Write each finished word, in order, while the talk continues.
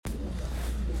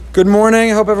Good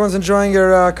morning. I hope everyone's enjoying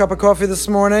your cup of coffee this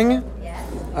morning.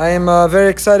 Yes. I am very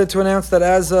excited to announce that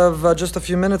as of just a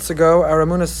few minutes ago, our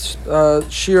Amunah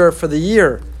Shir for the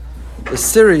year, the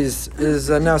series, is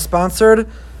now sponsored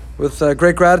with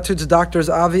great gratitude to Doctors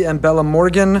Avi and Bella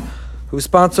Morgan, who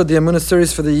sponsored the Amunah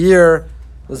series for the year.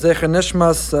 L'zecher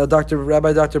Nishmas,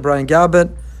 Rabbi Dr. Brian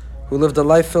Galbert, who lived a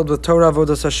life filled with Torah,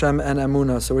 Avodas Hashem, and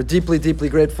Amunah. So we're deeply, deeply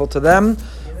grateful to them.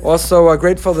 Also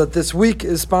grateful that this week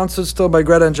is sponsored still by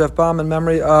Greta and Jeff Baum in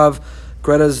memory of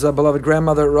Greta's beloved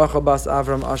grandmother, Rachel Bas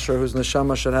Avram Asher, whose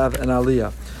neshama should have an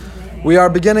aliyah. We are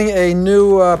beginning a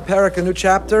new parak, a new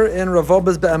chapter in Rav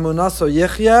Wolbe's Be'emunah So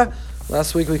Yechya.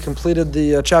 Last week we completed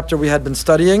the chapter we had been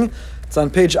studying. It's on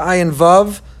page Ayin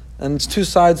Vav, and it's two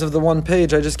sides of the one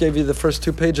page. I just gave you the first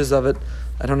 2 pages of it.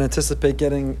 I don't anticipate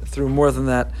getting through more than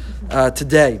that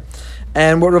today.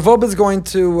 And what Rav Wolbe is going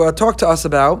to talk to us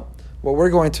about, what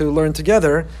we're going to learn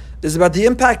together, is about the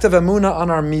impact of Emunah on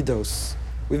our midos.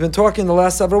 We've been talking the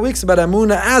last several weeks about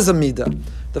Emunah as a midah.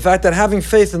 The fact that having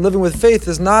faith and living with faith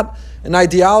is not an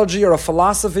ideology or a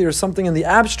philosophy or something in the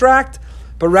abstract,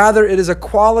 but rather it is a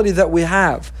quality that we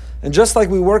have. And just like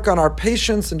we work on our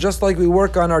patience, and just like we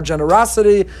work on our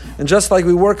generosity, and just like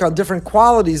we work on different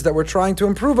qualities that we're trying to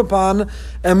improve upon,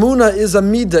 Emunah is a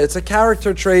midah. It's a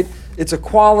character trait. It's a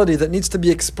quality that needs to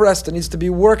be expressed, that needs to be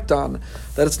worked on.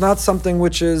 That it's not something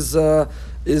which is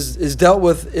dealt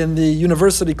with in the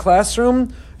university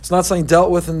classroom. It's not something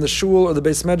dealt with in the shul or the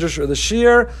beis medrash or the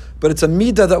shir, but it's a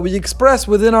midah that we express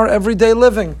within our everyday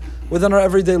living.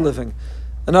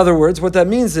 In other words, what that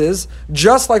means is,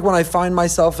 just like when I find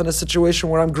myself in a situation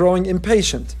where I'm growing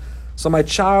impatient, so my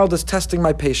child is testing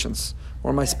my patience,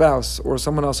 or my spouse, or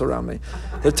someone else around me.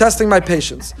 They're testing my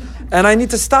patience. And I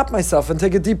need to stop myself and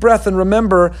take a deep breath and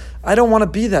remember, I don't want to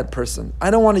be that person.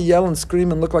 I don't want to yell and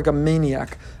scream and look like a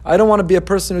maniac. I don't want to be a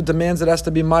person who demands it has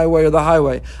to be my way or the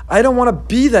highway. I don't want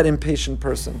to be that impatient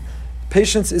person.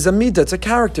 Patience is a midah, it's a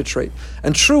character trait.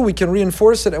 And true, we can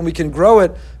reinforce it and we can grow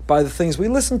it by the things we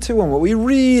listen to and what we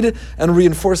read, and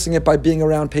reinforcing it by being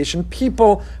around patient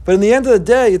people. But in the end of the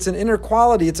day, it's an inner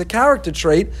quality, it's a character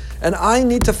trait, and I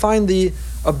need to find the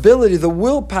ability, the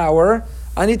willpower,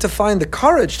 I need to find the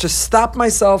courage to stop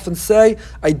myself and say,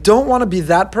 I don't want to be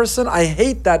that person, I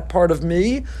hate that part of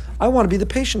me, I want to be the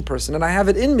patient person, and I have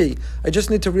it in me. I just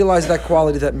need to realize that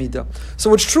quality, that midah. So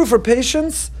what's true for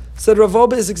patience, said Rav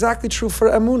Wolbe, is exactly true for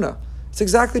Emunah. It's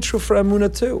exactly true for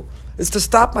Emunah too. It's to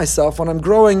stop myself when I'm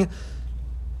growing.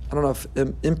 I don't know if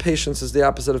impatience is the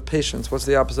opposite of patience. What's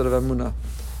the opposite of Emunah?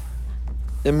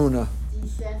 Emunah.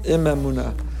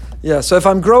 Emunah. Yeah, so if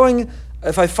I'm growing,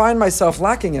 if I find myself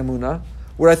lacking Emunah,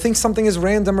 where I think something is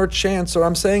random or chance, or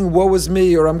I'm saying woe is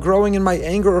me, or I'm growing in my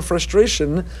anger or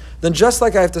frustration, then just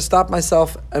like I have to stop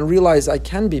myself and realize I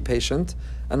can be patient,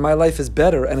 and my life is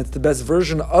better, and it's the best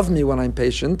version of me when I'm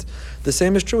patient, the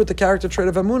same is true with the character trait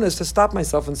of Emunah, is to stop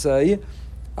myself and say,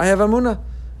 I have Emunah,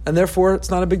 and therefore it's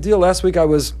not a big deal. Last week I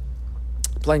was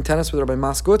playing tennis with Rabbi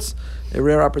Moskowitz, a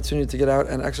rare opportunity to get out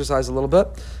and exercise a little bit,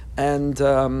 and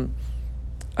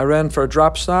I ran for a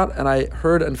drop shot, and I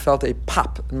heard and felt a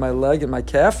pop in my leg and my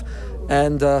calf,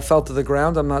 and fell to the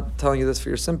ground. I'm not telling you this for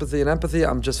your sympathy and empathy.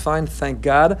 I'm just fine, thank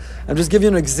God. I'm just giving you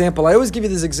an example. I always give you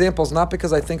these examples, not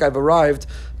because I think I've arrived,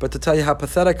 but to tell you how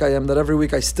pathetic I am, that every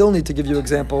week I still need to give you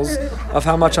examples of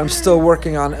how much I'm still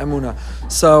working on Emunah.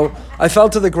 So I fell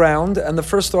to the ground, and the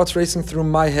first thoughts racing through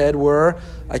my head were,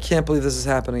 I can't believe this is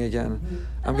happening again.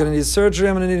 I'm going to need surgery,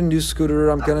 I'm going to need a new scooter,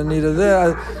 I'm going to need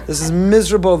this is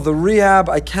miserable, the rehab,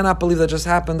 I cannot believe that just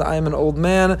happened, I am an old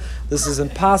man, this is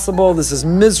impossible, this is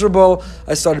miserable.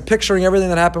 I started picturing everything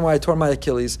that happened when I tore my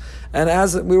Achilles. And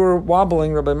as we were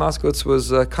wobbling, Rabbi Moskowitz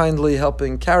was kindly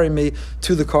helping carry me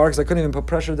to the car, because I couldn't even put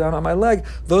pressure down on my leg.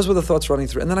 Those were the thoughts running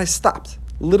through. And then I stopped,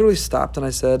 literally stopped, and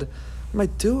I said, what am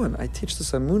I doing? I teach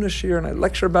this Emunah Shir, and I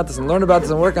lecture about this, and learn about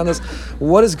this, and work on this.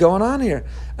 What is going on here?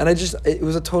 And it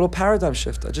was a total paradigm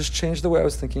shift. I just changed the way I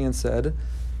was thinking and said,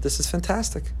 this is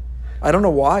fantastic. I don't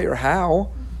know why or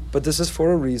how, but this is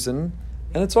for a reason,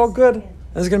 and it's all good, and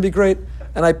it's going to be great.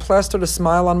 And I plastered a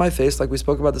smile on my face, like we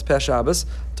spoke about this past Shabbos.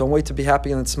 Don't wait to be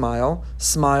happy and then smile.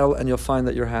 Smile, and you'll find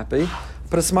that you're happy.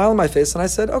 Put a smile on my face, and I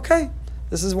said, okay,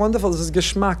 this is wonderful. This is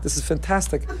geschmack. This is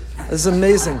fantastic. This is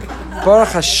amazing. Baruch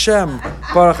Hashem.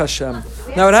 Baruch Hashem.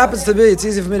 Now it happens to be, it's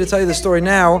easy for me to tell you the story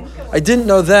now. I didn't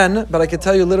know then, but I can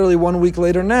tell you literally 1 week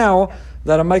later now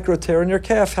that a micro tear in your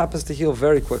calf happens to heal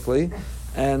very quickly.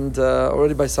 And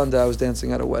already by Sunday I was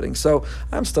dancing at a wedding. So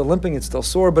I'm still limping, it's still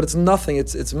sore, but it's nothing.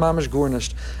 It's mamish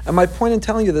gornished. And my point in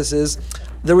telling you this is,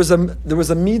 there was a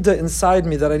midah inside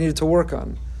me that I needed to work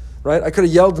on. right? I could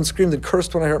have yelled and screamed and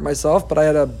cursed when I hurt myself, but I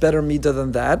had a better midah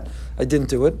than that. I didn't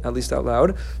do it, at least out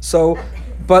loud. So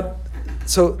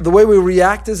the way we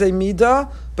react is a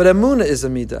midah, but emunah is a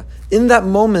midah. In that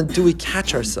moment, do we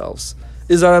catch ourselves?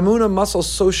 Is our emunah muscle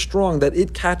so strong that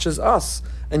it catches us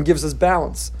and gives us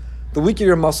balance? The weaker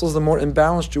your muscles, the more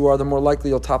imbalanced you are, the more likely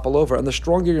you'll topple over. And the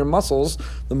stronger your muscles,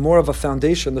 the more of a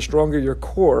foundation, the stronger your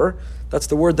core. That's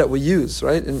the word that we use,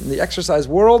 right? In the exercise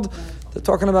world, they're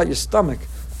talking about your stomach.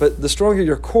 But the stronger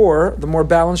your core, the more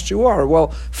balanced you are. Well,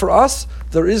 for us,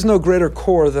 there is no greater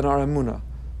core than our emunah.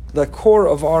 The core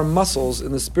of our muscles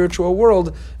in the spiritual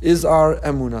world is our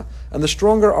emunah. And the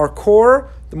stronger our core,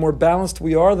 the more balanced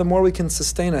we are, the more we can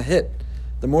sustain a hit.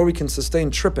 The more we can sustain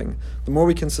tripping, the more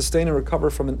we can sustain and recover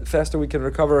faster we can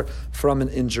recover from an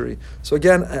injury. So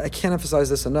again, I can't emphasize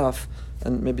this enough,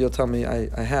 and maybe you'll tell me I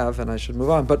have and I should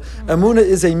move on, but emunah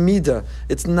is a midah.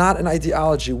 It's not an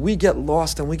ideology. We get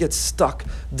lost and we get stuck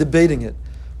debating it,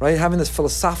 right? Having this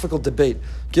philosophical debate.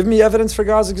 Give me evidence for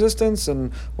God's existence,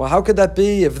 and well, how could that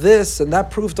be if this and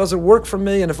that proof doesn't work for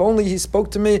me, and if only He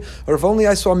spoke to me, or if only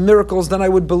I saw miracles, then I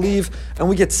would believe, and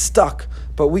we get stuck.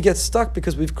 But we get stuck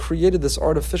because we've created this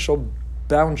artificial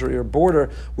boundary or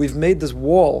border. We've made this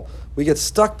wall. We get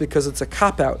stuck because it's a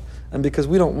cop-out and because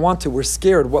we don't want to. We're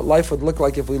scared what life would look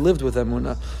like if we lived with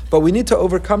emunah. But we need to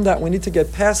overcome that. We need to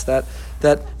get past that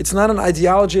it's not an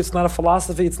ideology, it's not a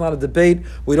philosophy, it's not a debate.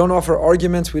 We don't offer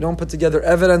arguments. We don't put together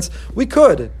evidence. We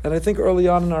could. And I think early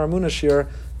on in our emunah shir,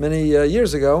 many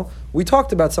years ago, we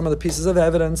talked about some of the pieces of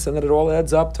evidence and that it all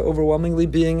adds up to overwhelmingly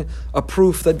being a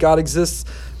proof that God exists.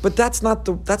 But that's not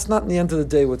in the end of the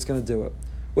day what's going to do it.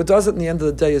 What does it in the end of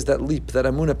the day is that leap, that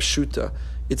emunah pshuta.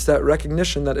 It's that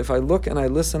recognition that if I look and I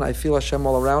listen, I feel Hashem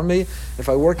all around me. If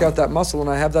I work out that muscle and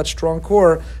I have that strong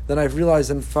core, then I realize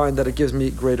and find that it gives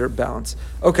me greater balance.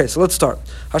 Okay, so let's start.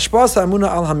 Hashpas emunah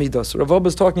al hamidos. Rav Wolbe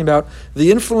is talking about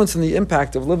the influence and the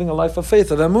impact of living a life of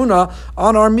faith, of emunah,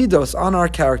 on our midos, on our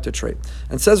character trait.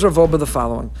 And says Rav Wolbe the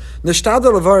following: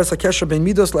 Nishtadel levaris hakesher ben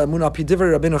midos leemunah pi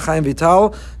divrei Rabbeinu Chaim Vital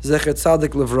zecher tzadik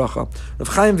levracha. Rav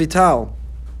Chaim Vital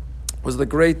was the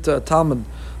great Talmud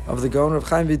of the Gaon. Rav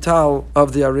Chaim Vital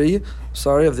of the Ari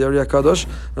HaKadosh.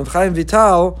 Rav Chaim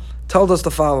Vital told us the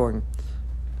following.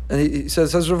 And he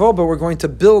says Rav Wolbe, we're going to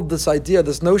build this idea,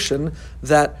 this notion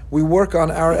that we work on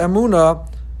our emunah,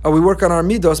 or we work on our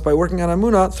midos by working on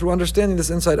emunah through understanding this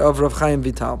insight of Rav Chaim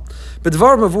Vital.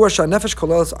 B'dvar mavur sha'nefesh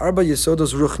koleles arba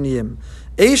yesodos ruchniyim.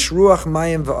 Eish, ruach,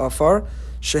 mayim, va'afar.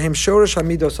 Shehem shorish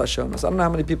hamidos hashonos. I don't know how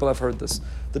many people have heard this.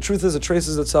 The truth is, it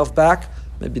traces itself back,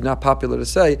 maybe not popular to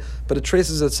say, but it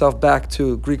traces itself back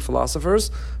to Greek philosophers.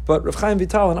 But Rav Chaim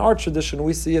Vital, in our tradition,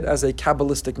 we see it as a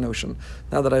Kabbalistic notion.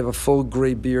 Now that I have a full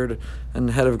gray beard and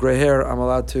head of gray hair, I'm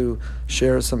allowed to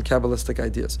share some Kabbalistic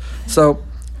ideas. So,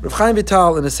 Rav Chaim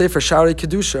Vital, in his Sefer Shari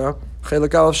Kedusha,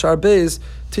 Chelik Aleph Shar Beis,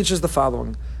 teaches the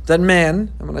following: that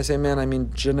man, and when I say man, I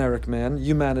mean generic man,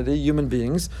 humanity, human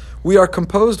beings, we are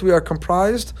comprised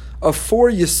of 4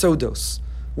 yesodos.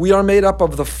 We are made up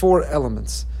of the 4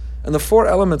 elements. And the 4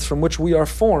 elements from which we are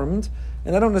formed,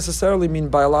 and I don't necessarily mean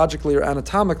biologically or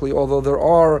anatomically, although there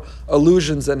are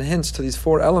allusions and hints to these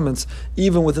 4 elements,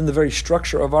 even within the very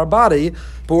structure of our body,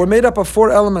 but we're made up of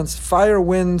 4 elements: fire,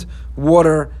 wind,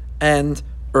 water, and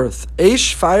earth.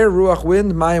 Eish, fire, ruach,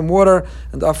 wind, mayim, water,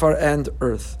 and afar, and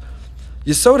earth.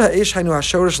 Yesod ha'esh hainu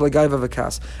hashorish legaiva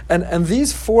v'kas. And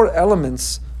these 4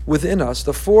 elements within us,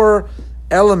 the 4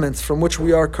 elements from which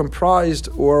we are comprised,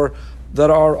 or that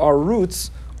are our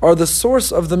roots, are the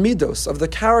source of the midos, of the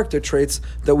character traits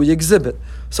that we exhibit.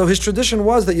 So his tradition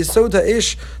was that Yesod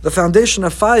ha'esh, the foundation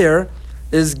of fire,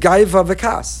 is gaiva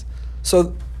v'kas.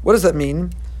 So what does that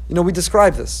mean? We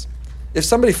describe this. If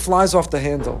somebody flies off the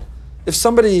handle, if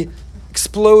somebody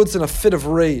explodes in a fit of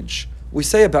rage, we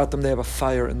say about them they have a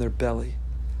fire in their belly.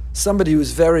 Somebody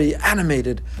who's very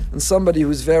animated and somebody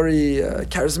who's very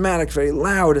charismatic, very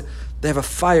loud, they have a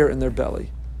fire in their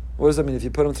belly. What does that mean? If you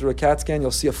put them through a CAT scan,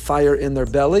 you'll see a fire in their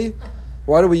belly.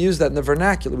 Why do we use that in the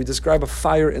vernacular? We describe a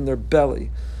fire in their belly.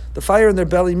 The fire in their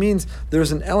belly means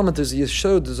there's an element, there's a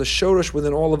shorish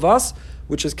within all of us,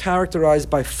 which is characterized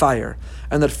by fire.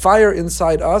 And that fire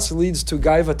inside us leads to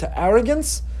gaiva, to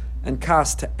arrogance, and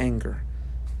kas, to anger.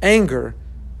 Anger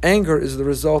is the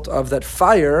result of that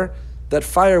fire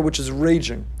which is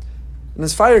raging. And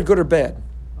is fire good or bad?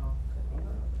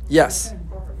 Yes.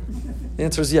 The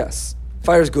answer is yes.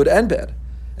 Fire is good and bad.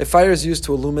 If fire is used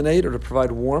to illuminate or to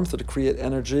provide warmth or to create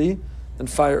energy, then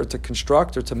fire, or to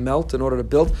construct or to melt in order to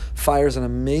build, fire is an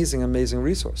amazing, amazing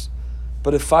resource.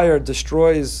 But if fire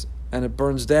destroys and it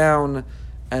burns down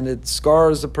and it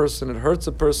scars a person, it hurts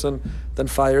a person, then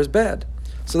fire is bad.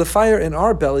 So the fire in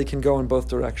our belly can go in both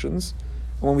directions.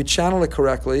 when we channel it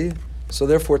correctly, so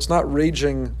therefore it's not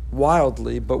raging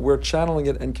wildly, but we're channeling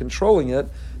it and controlling it,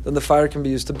 then the fire can be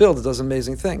used to build. It does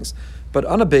amazing things. But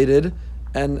unabated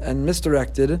and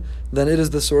misdirected, then it is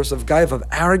the source of gaiva, of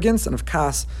arrogance and of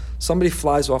kas. Somebody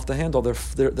flies off the handle.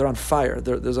 They're on fire.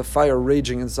 There's a fire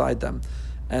raging inside them,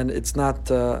 and it's not.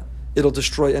 It'll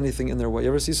destroy anything in their way. You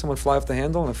ever see someone fly off the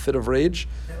handle in a fit of rage?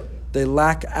 They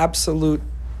lack absolute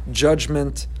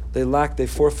judgment. They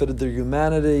forfeited their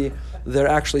humanity. They're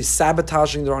actually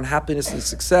sabotaging their own happiness and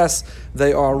success.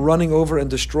 They are running over and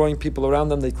destroying people around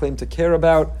them they claim to care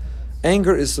about.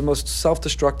 Anger is the most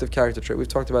self-destructive character trait. We've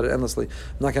talked about it endlessly.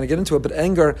 I'm not going to get into it, but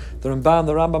anger, the Ramban and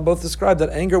the Rambam both describe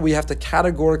that anger we have to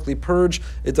categorically purge.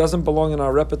 It doesn't belong in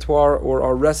our repertoire or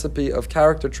our recipe of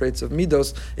character traits of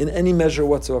midos in any measure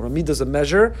whatsoever. Midah is a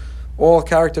measure. All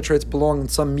character traits belong in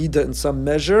some midah, in some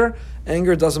measure.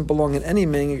 Anger doesn't belong in any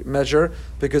measure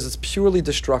because it's purely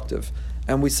destructive.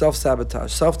 And we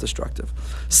self-sabotage, self-destructive.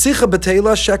 Sicha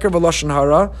betela, sheker v'lashon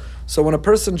hara. So when a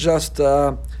person just,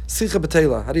 sicha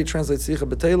betela, how do you translate sicha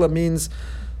betela? Means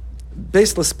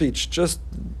baseless speech, just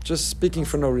speaking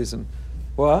for no reason.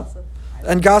 What?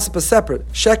 And gossip is separate.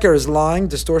 Sheker is lying,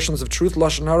 distortions of truth.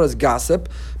 Lashon hara is gossip.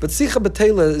 But sicha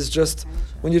betela is just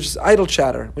when you're just idle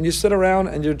chatter. When you sit around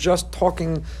and you're just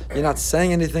talking, you're not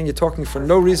saying anything, you're talking for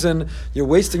no reason, you're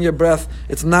wasting your breath,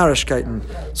 it's narishkeiten.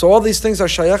 So all these things are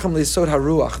shayachim li'sod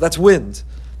haruach. That's wind.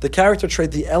 The character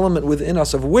trait, the element within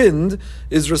us of wind,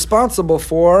 is responsible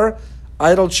for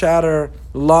idle chatter,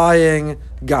 lying,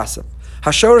 gossip.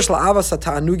 Hashorish la'avas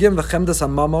ha'ta'anugim v'chemdas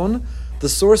ha'mamon. The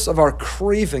source of our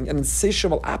craving and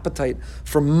insatiable appetite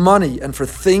for money and for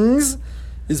things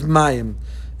is mayim,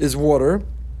 is water.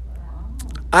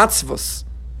 Atzvus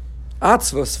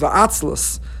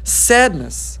va'atzlus,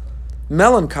 sadness,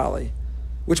 melancholy,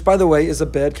 which, by the way, is a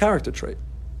bad character trait.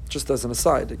 Just as an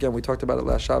aside, again, we talked about it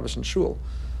last Shabbos in Shul.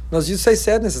 Now, as you say,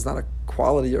 sadness is not a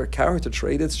quality or a character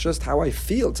trait. It's just how I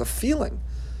feel. It's a feeling.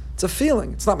 It's a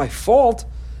feeling. It's not my fault.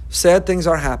 If sad things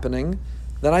are happening,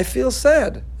 then I feel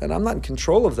sad, and I'm not in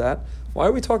control of that. Why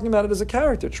are we talking about it as a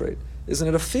character trait? Isn't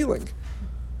it a feeling?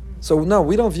 So no,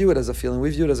 we don't view it as a feeling.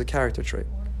 We view it as a character trait.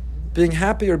 Being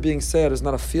happy or being sad is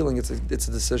not a feeling, it's a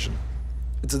decision.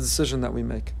 It's a decision that we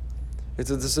make. It's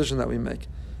a decision that we make.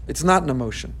 It's not an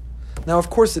emotion. Now, of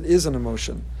course, it is an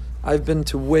emotion. I've been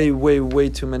to way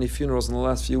too many funerals in the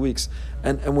last few weeks.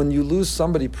 And when you lose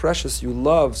somebody precious you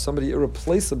love, somebody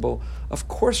irreplaceable, of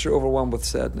course you're overwhelmed with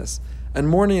sadness. And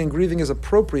mourning and grieving is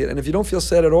appropriate. And if you don't feel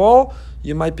sad at all,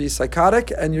 you might be psychotic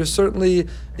and you're certainly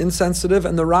insensitive.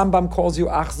 And the Rambam calls you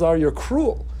achzar, you're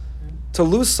cruel. To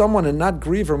lose someone and not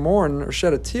grieve or mourn or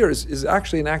shed a tear is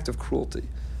actually an act of cruelty.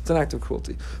 It's an act of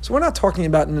cruelty. So we're not talking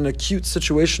about in an acute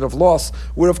situation of loss,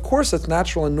 where of course it's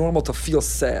natural and normal to feel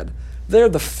sad. There,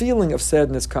 the feeling of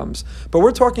sadness comes. But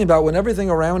we're talking about when everything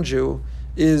around you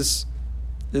is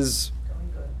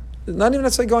not even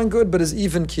necessarily going good, but is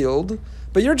even keeled.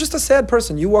 But you're just a sad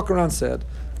person. You walk around sad.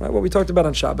 Right? What we talked about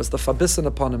on Shabbos, the fabisin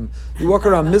upon him. You walk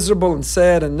around miserable and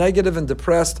sad and negative and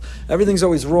depressed. Everything's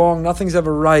always wrong. Nothing's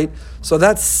ever right. So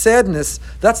that sadness,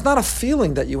 that's not a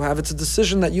feeling that you have. It's a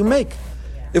decision that you make.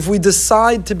 If we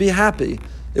decide to be happy,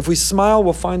 if we smile,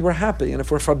 we'll find we're happy. And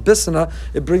if we're fabisina,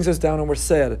 it brings us down and we're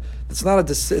sad. It's not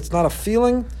a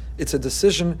feeling. It's a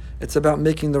decision. It's about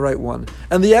making the right one.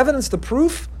 And the evidence, the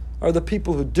proof, are the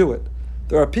people who do it.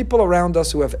 There are people around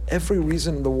us who have every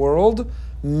reason in the world,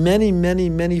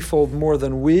 many-fold more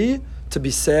than we, to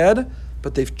be sad,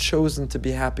 but they've chosen to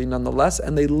be happy nonetheless,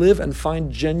 and they live and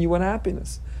find genuine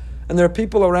happiness. And there are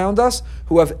people around us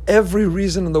who have every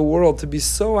reason in the world to be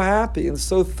so happy and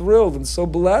so thrilled and so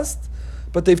blessed,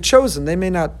 but they've chosen, they may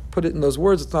not put it in those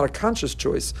words, it's not a conscious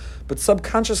choice, but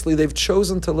subconsciously they've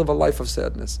chosen to live a life of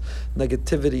sadness.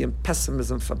 Negativity and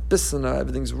pessimism, fabisana,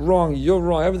 everything's wrong, you're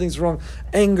wrong, everything's wrong,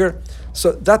 anger.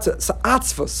 So that's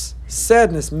atzvus,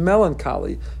 sadness,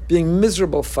 melancholy, being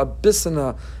miserable,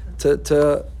 fabisana,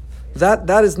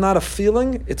 that is not a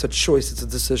feeling, it's a choice, it's a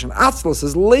decision. Atzvus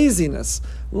is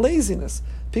laziness.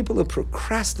 People who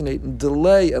procrastinate and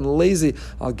delay and lazy,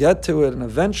 I'll get to it and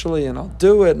eventually and I'll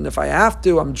do it, and if I have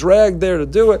to, I'm dragged there to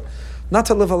do it. Not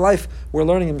to live a life. We're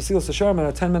learning in Mesilas Yesharim in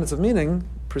our 10 minutes of meaning,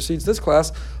 precedes this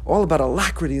class, all about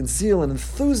alacrity and zeal and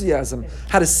enthusiasm,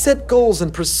 how to set goals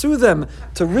and pursue them,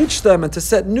 to reach them and to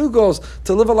set new goals,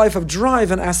 to live a life of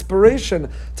drive and aspiration,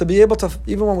 to be able to,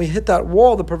 even when we hit that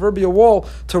wall, the proverbial wall,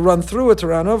 to run through it, to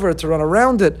run over it, to run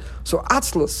around it. So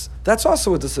atzlus, that's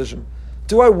also a decision.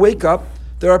 Do I wake up?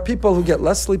 There are people who get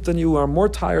less sleep than you, who are more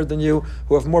tired than you,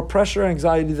 who have more pressure,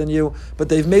 anxiety than you, but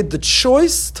they've made the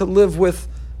choice to live with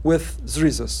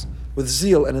zrizus, with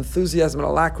zeal and enthusiasm and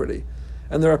alacrity.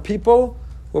 And there are people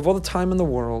who have all the time in the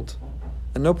world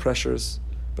and no pressures,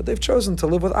 but they've chosen to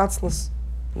live with atzlus,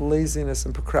 laziness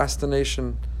and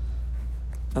procrastination,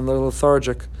 and they're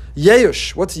lethargic.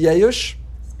 Yeyush, what's yeyush?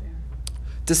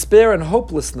 Despair and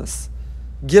hopelessness,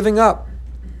 giving up.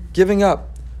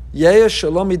 Yeyesh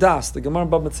shalom midas. The Gemara in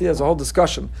Bava Metzia has a whole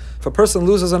discussion. If a person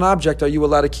loses an object, are you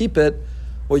allowed to keep it?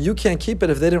 Well, you can't keep it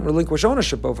if they didn't relinquish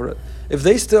ownership over it. If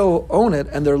they still own it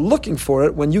and they're looking for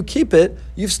it, when you keep it,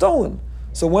 you've stolen.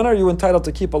 So when are you entitled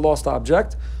to keep a lost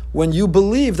object? When you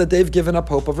believe that they've given up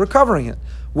hope of recovering it.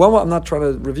 Well, I'm not trying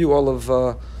to review all of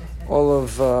Bava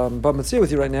Metzia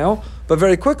with you right now, but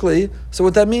very quickly. So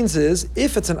what that means is,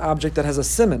 if it's an object that has a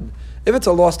siman, if it's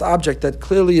a lost object that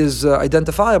clearly is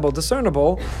identifiable,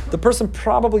 discernible, the person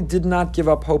probably did not give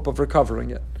up hope of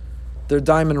recovering it. Their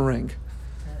diamond ring.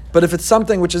 But if it's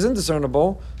something which is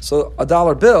indiscernible, so a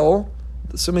dollar bill,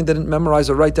 assuming they didn't memorize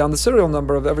or write down the serial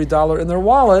number of every dollar in their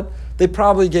wallet, they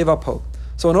probably gave up hope.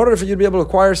 So in order for you to be able to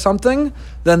acquire something,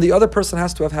 then the other person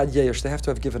has to have had yesh. They have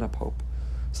to have given up hope.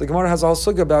 So the Gemara has a whole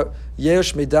sugya about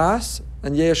yesh midas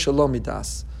and yesh shalom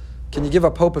midas. Can you give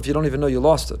up hope if you don't even know you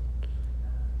lost it?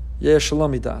 Yesh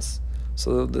shalom midas.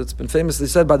 So it's been famously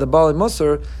said by the Baalei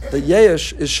Musar that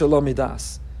yesh is shalom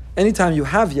midas. Anytime you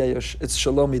have yesh, it's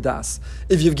shalom midas.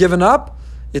 If you've given up,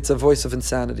 it's a voice of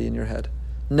insanity in your head.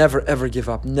 Never ever give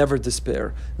up, never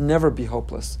despair, never be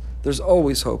hopeless. There's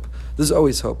always hope. There's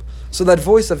always hope. So that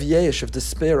voice of yesh, of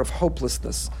despair, of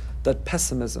hopelessness, that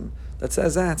pessimism, that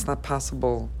says, it's not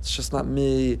possible, it's just not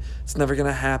me, it's never going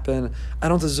to happen, I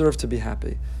don't deserve to be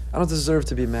happy, I don't deserve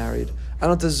to be married, I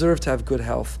don't deserve to have good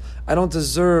health, I don't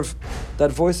deserve,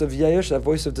 that voice of yesh, that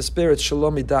voice of despair, it's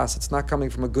shalom midas, it's not coming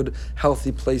from a good,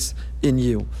 healthy place in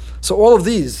you. So all of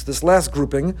these, this last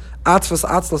grouping, atzvus,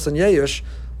 atzlus, and yesh,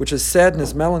 which is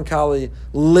sadness, melancholy,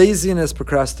 laziness,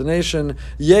 procrastination,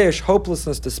 yesh,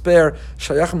 hopelessness, despair,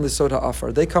 shayachim lisod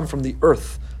ha'afar, they come from the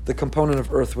earth, the component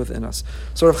of earth within us.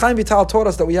 So Rav Chaim Vital taught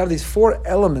us that we have these four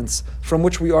elements from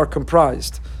which we are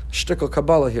comprised. Shtickle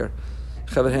Kabbalah here.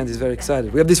 Chaver Handy is very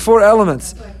excited. We have these four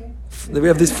elements. We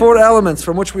have these four elements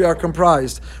from which we are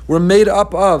comprised. We're made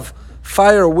up of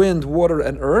fire, wind, water,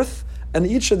 and earth. And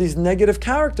each of these negative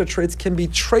character traits can be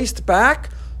traced back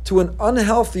to an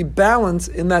unhealthy balance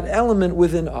in that element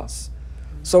within us.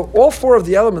 So all four of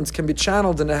the elements can be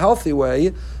channeled in a healthy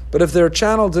way, but if they're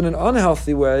channeled in an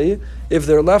unhealthy way, if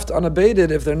they're left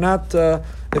unabated, if they're not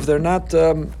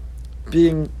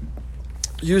being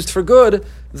used for good,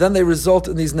 then they result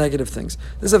in these negative things.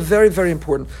 This is a very, very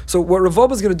important. So what Rav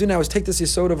Wolbe is going to do now is take this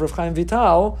yesod of Rav Chaim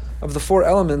Vital, of the four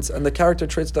elements and the character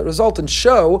traits that result, and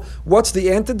show what's the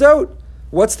antidote,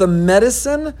 what's the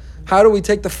medicine, how do we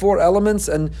take the four elements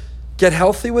and get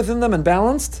healthy within them and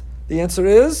balanced? The answer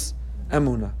is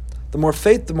Emunah. The more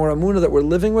faith, the more Emunah that we're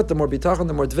living with, the more bitachon,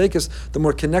 the more dveikus, the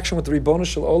more connection with the Ribono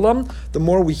Shel Olam, the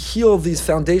more we heal these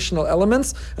foundational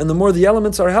elements, and the more the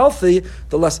elements are healthy,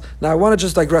 the less. Now I want to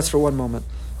just digress for one moment.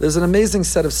 There's an amazing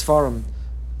set of Sfarim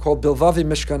called Bilvavi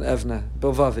Mishkan Evne,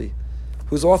 Bilvavi,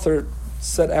 whose author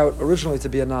set out originally to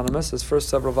be anonymous. His first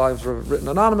several volumes were written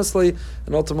anonymously,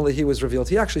 and ultimately he was revealed.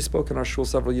 He actually spoke in our shul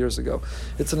several years ago.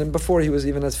 It's before he was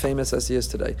even as famous as he is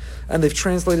today. And they've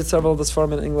translated several of the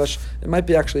Sfarim in English. It might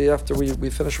be actually after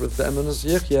we finish with the Emunus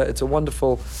Yichya. It's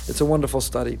a wonderful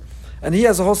study. And he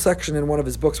has a whole section in one of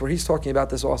his books where he's talking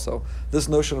about this also, this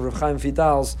notion of Rav Chaim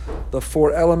Vital's, the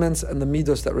four elements and the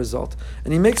midos that result.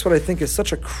 And he makes what I think is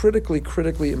such a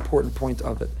critically important point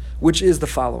of it, which is the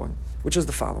following.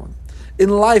 In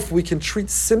life, we can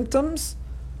treat symptoms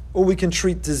or we can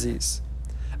treat disease.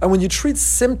 And when you treat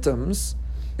symptoms,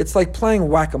 it's like playing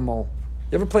whack-a-mole.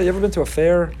 You ever been to a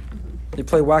fair? You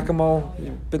play whack-a-mole?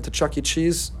 You've been to Chuck E.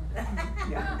 Cheese?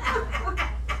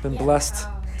 Been blessed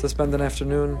to spend an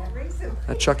afternoon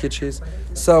at Chuck E. Cheese.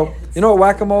 So, you know what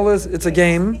whack-a-mole is? It's a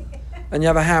game, and you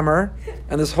have a hammer,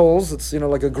 and there's holes. It's,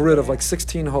 like a grid of like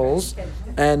 16 holes,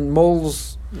 and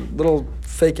moles, little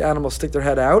fake animals, stick their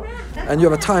head out, and you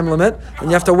have a time limit, and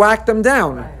you have to whack them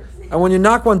down. And when you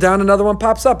knock one down, another one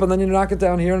pops up, and then you knock it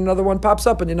down here, and another one pops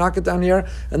up, and you knock it down here,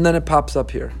 and then it pops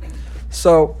up here.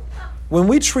 So when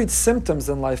we treat symptoms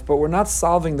in life, but we're not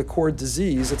solving the core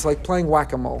disease, it's like playing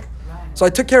whack-a-mole. So I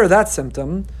took care of that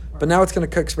symptom, but now it's going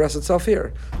to express itself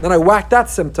here. Then I whack that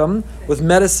symptom with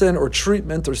medicine or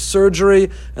treatment or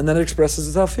surgery, and then it expresses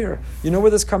itself here. You know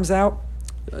where this comes out?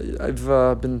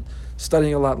 I've been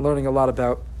studying a lot, learning a lot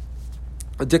about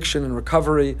addiction and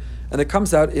recovery, and it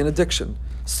comes out in addiction.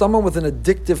 Someone with an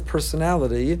addictive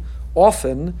personality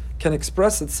often can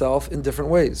express itself in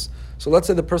different ways. So let's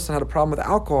say the person had a problem with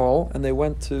alcohol and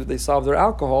they solved their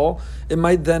alcohol. It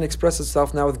might then express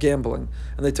itself now with gambling.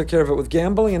 And they took care of it with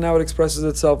gambling, and now it expresses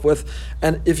itself with,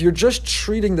 and if you're just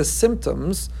treating the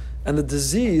symptoms and the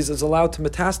disease is allowed to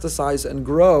metastasize and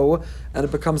grow and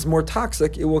it becomes more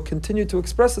toxic, it will continue to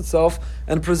express itself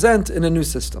and present in a new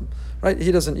system. Right?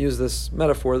 He doesn't use this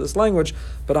metaphor, this language,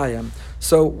 but I am.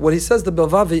 So what he says, the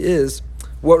Bilvavi, is,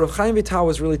 what Rav Chaim Vital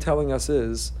is really telling us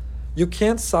is, you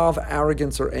can't solve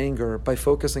arrogance or anger by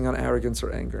focusing on arrogance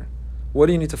or anger. What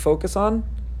do you need to focus on?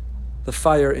 The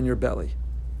fire in your belly.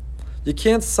 You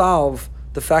can't solve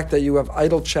the fact that you have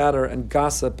idle chatter and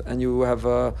gossip and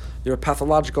you're a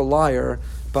pathological liar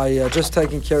by just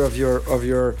taking care of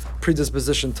your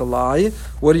predisposition to lie.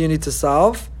 What do you need to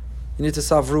solve? You need to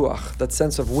solve ruach, that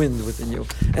sense of wind within you.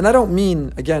 And I don't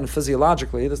mean, again,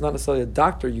 physiologically. There's not necessarily a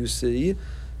doctor you see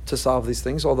to solve these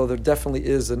things, although there definitely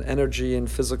is an energy and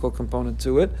physical component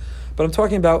to it. But I'm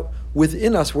talking about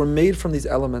within us, we're made from these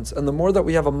elements. And the more that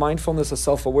we have a mindfulness, a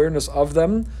self-awareness of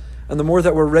them, and the more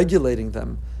that we're regulating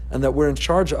them, and that we're in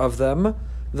charge of them,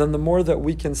 then the more that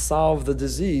we can solve the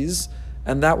disease,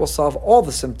 and that will solve all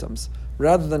the symptoms,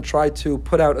 rather than try to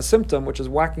put out a symptom, which is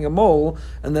whacking a mole,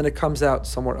 and then it comes out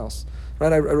somewhere else.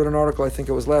 Right? I wrote an article, I think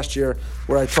it was last year,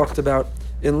 where I talked about,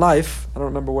 in life, I don't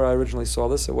remember where I originally saw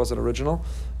this, it wasn't original,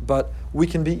 but we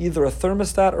can be either a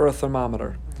thermostat or a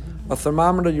thermometer. A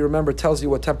thermometer, you remember, tells you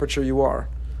what temperature you are.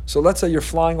 So let's say you're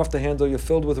flying off the handle, you're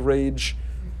filled with rage,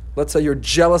 let's say you're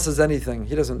jealous as anything.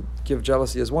 He doesn't give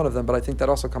jealousy as one of them, but I think that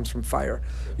also comes from fire.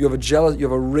 You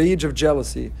have a rage of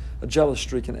jealousy, a jealous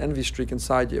streak, an envy streak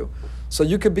inside you. So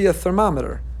you could be a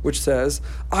thermometer, which says,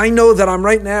 I know that I'm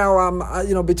right now,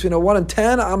 I'm between a 1 and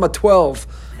 10, I'm a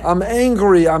 12. I'm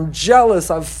angry, I'm jealous,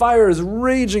 fire is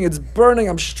raging, it's burning,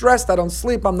 I'm stressed, I don't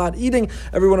sleep, I'm not eating,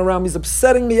 everyone around me is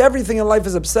upsetting me, everything in life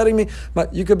is upsetting me.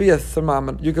 But you could be a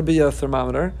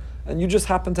thermometer, and you just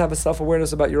happen to have a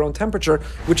self-awareness about your own temperature,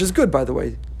 which is good, by the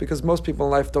way, because most people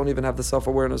in life don't even have the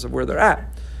self-awareness of where they're at.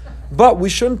 But we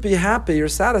shouldn't be happy or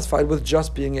satisfied with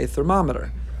just being a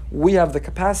thermometer. We have the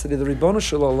capacity, the Ribono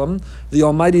Shel Olam, the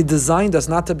Almighty designed us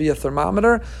not to be a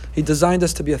thermometer, He designed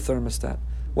us to be a thermostat.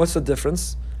 What's the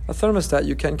difference? A thermostat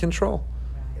you can control.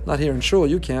 Not here in shul,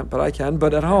 you can't, but I can.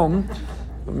 But at home,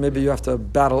 maybe you have to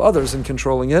battle others in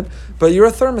controlling it, but you're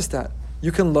a thermostat.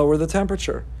 You can lower the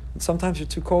temperature. And sometimes you're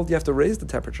too cold, you have to raise the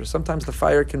temperature. Sometimes the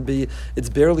fire it's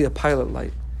barely a pilot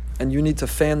light, and you need to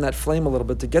fan that flame a little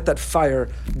bit to get that fire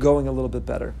going a little bit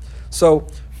better. So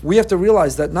we have to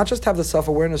realize that not just have the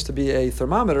self-awareness to be a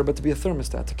thermometer, but to be a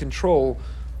thermostat, to control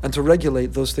and to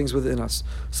regulate those things within us.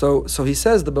 So he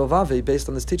says, the Bilvavi, based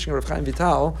on this teaching of Rav Chaim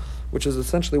Vital, which is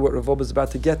essentially what Rav Wolbe is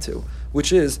about to get to,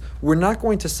 which is, we're not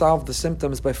going to solve the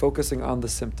symptoms by focusing on the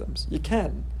symptoms. You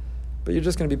can, but you're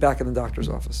just going to be back in the doctor's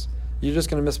office. You're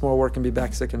just going to miss more work and be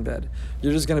back sick in bed.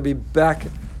 You're just going to be back,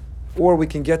 or we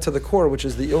can get to the core, which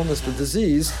is the illness, the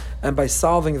disease, and by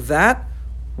solving that,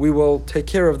 we will take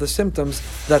care of the symptoms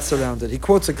that surround it. He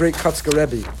quotes a great Kotzker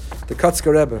Rebbe, the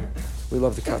Kotzker Rebbe. We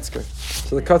love the Kotzker.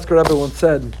 So the Kotzker Rebbe once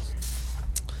said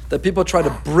that people try to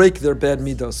break their bad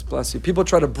midos, bless you. People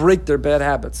try to break their bad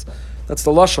habits. That's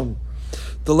the Lashon.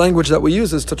 The language that we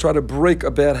use is to try to break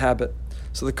a bad habit.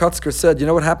 So the Kotzker said, you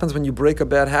know what happens when you break a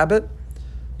bad habit?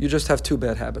 You just have 2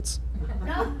 bad habits.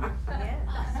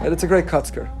 And it's a great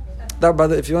Kotzker. That,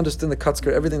 if you understand the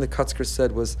Kotzker, everything the Kotzker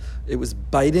said was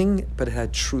biting, but it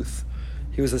had truth.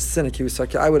 He was a cynic. He was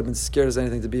sarcastic. I would have been scared as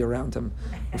anything to be around him,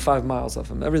 5 miles of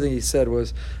him. Everything he said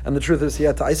was, and the truth is, he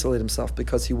had to isolate himself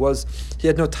because he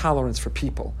had no tolerance for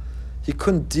people. He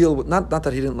couldn't deal with, not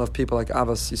that he didn't love people like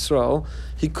Avas Yisrael,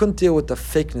 he couldn't deal with the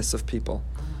fakeness of people.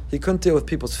 He couldn't deal with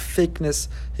people's fakeness.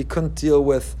 He couldn't deal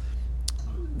with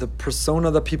the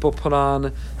persona that people put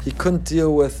on. He couldn't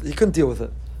deal with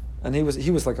it. And he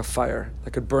was like a fire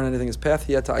that could burn anything in his path.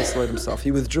 He had to isolate himself.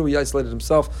 He withdrew, he isolated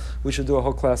himself. We should do a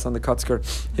whole class on the Kotzker.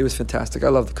 He was fantastic. I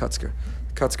love the Kotzker.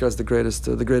 Kotzker is the greatest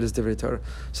Divrei Torah.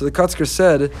 So the Kotzker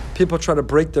said, people try to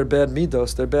break their bad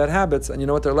midos, their bad habits, and you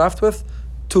know what they're left with?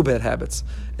 2 bad habits.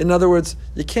 In other words,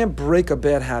 you can't break a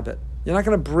bad habit. You're not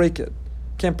going to break it.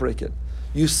 Can't break it.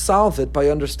 You solve it by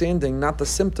understanding not the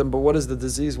symptom, but what is the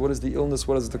disease, what is the illness,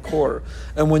 what is the core.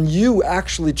 And when you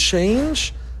actually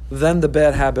change, then the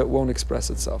bad habit won't express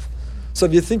itself. So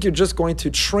if you think you're just going to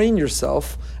train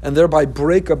yourself and thereby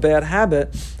break a bad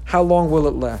habit, how long will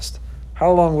it last?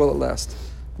 How long will it last?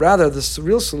 Rather, the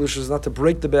real solution is not to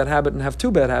break the bad habit and have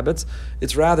 2 bad habits.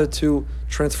 It's rather to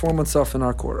transform oneself in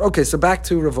our core. Okay, so back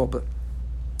to Rav Wolbe.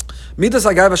 Midas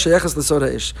Agava Sheyeches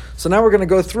L'Soda Ish. So now we're going to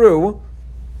go through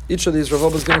each of these. Rav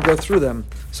Wolbe is going to go through them.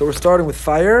 So we're starting with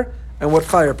fire, and what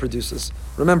fire produces.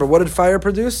 Remember, what did fire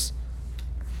produce?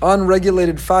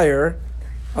 Unregulated fire,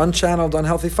 unchanneled,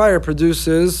 unhealthy fire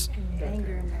produces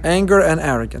anger and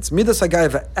arrogance. Midas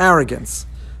hagaiva, arrogance.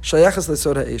 Shayachas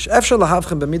lesod ha'ish. Efshar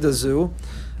lahavchem b'midah zu.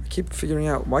 I keep figuring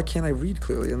out, why can't I read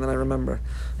clearly? And then I remember,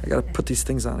 I got to put these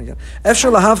things on again.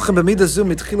 Efshar lahavchem b'midah zu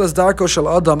mitchilas darko shel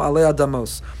adam alei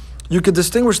adamos. You could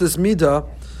distinguish this midah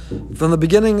from the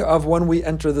beginning of when we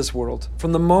enter this world,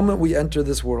 from the moment we enter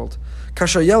this world. From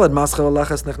the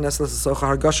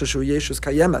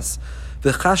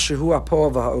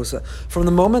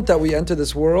moment that we enter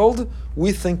this world,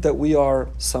 we think that we are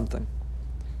something.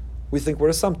 We think we're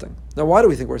a something. Now, why do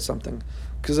we think we're something?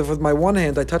 Because if with my one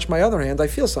hand I touch my other hand, I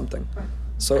feel something.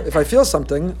 So if I feel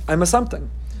something, I'm a something.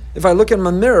 If I look in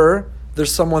my mirror,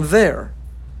 there's someone there.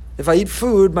 If I eat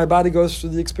food, my body goes through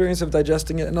the experience of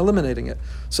digesting it and eliminating it.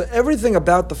 So everything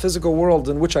about the physical world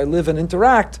in which I live and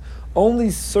interact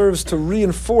only serves to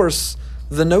reinforce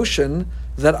the notion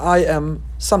that I am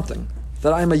something,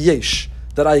 that I am a yesh,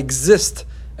 that I exist,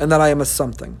 and that I am a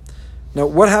something. Now,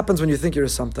 what happens when you think you're a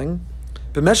something?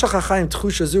 Says Rav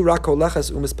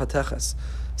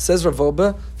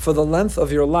Wolbe, for the length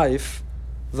of your life,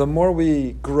 the more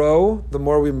we grow, the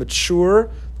more we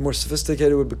mature, the more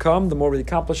sophisticated we become, the more we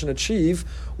accomplish and achieve,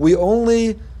 we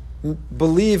only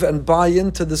believe and buy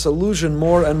into this illusion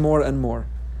more and more and more.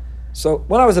 So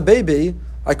when I was a baby,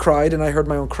 I cried and I heard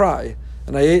my own cry.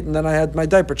 And I ate and then I had my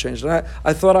diaper changed. And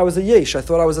I thought I was a yesh, I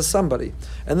thought I was a somebody.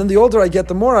 And then the older I get,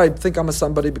 the more I think I'm a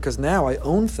somebody because now I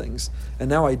own things. And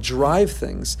now I drive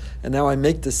things. And now I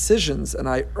make decisions and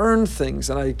I earn things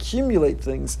and I accumulate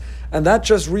things. And that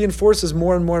just reinforces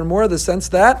more and more and more the sense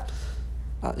that,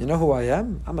 you know who I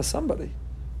am? I'm a somebody.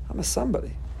 I'm a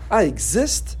somebody. I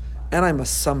exist and I'm a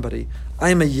somebody.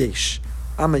 I am a yesh.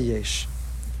 I'm a yesh.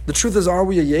 The truth is, are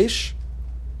we a yesh?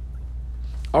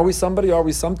 Are we somebody? Are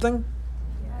we something?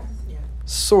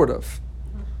 Sort of.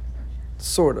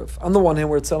 On the one hand,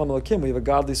 we're at Tzelem Elokim. We have a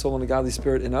godly soul and a godly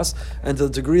spirit in us, and to the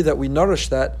degree that we nourish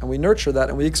that, and we nurture that,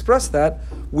 and we express that,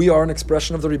 we are an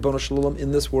expression of the Ribbono Shel Olam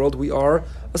in this world. We are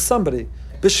a somebody.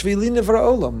 B'shvili nivra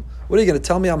olam. What are you going to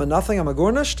tell me? I'm a nothing? I'm a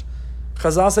gornished?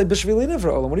 Chazal say, B'shvili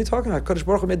nivra olam. What are you talking about? Kadosh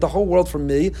Baruch Hu made the whole world for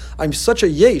me. I'm such a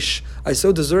yesh. I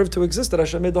so deserve to exist that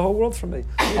Hashem made the whole world for me.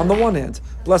 On the one hand,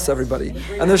 bless everybody.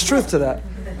 And there's truth to that.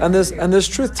 And there's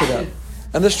truth to that.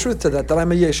 And there's truth to that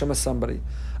I'm a yesh, I'm a somebody.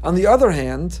 On the other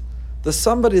hand, the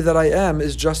somebody that I am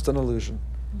is just an illusion.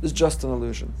 Is just an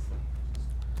illusion.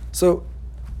 So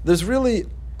there's really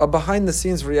a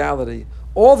behind-the-scenes reality.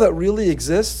 All that really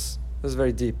exists, this is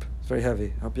very deep, it's very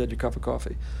heavy. I hope you had your cup of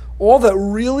coffee. All that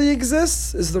really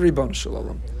exists is the Ribbono Shel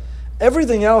Olam.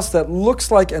 Everything else that looks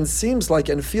like and seems like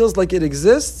and feels like it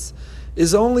exists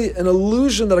is only an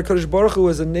illusion that HaKadosh Baruch Hu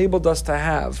has enabled us to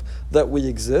have that we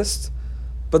exist.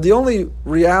 But the only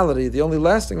reality, the only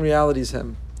lasting reality is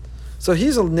Him. So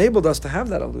He's enabled us to have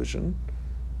that illusion.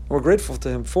 And we're grateful to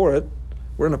Him for it.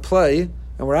 We're in a play,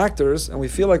 and we're actors, and we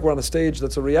feel like we're on a stage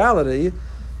that's a reality,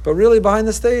 but really behind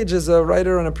the stage is a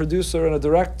writer and a producer and a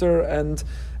director, and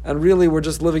really we're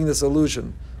just living this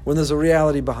illusion when there's a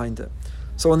reality behind it.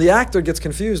 So when the actor gets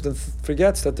confused and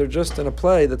forgets that they're just in a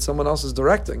play that someone else is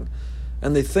directing,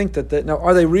 and they think that now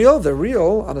are they real? They're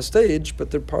real on a stage,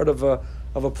 but they're part of a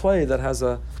play that has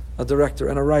a director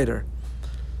and a writer.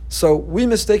 So we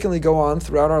mistakenly go on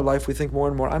throughout our life, we think more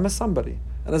and more, I'm a somebody.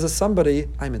 And as a somebody,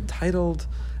 I'm entitled.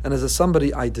 And as a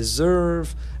somebody, I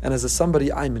deserve. And as a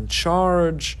somebody, I'm in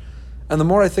charge. And the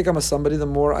more I think I'm a somebody, the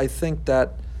more I think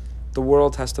that the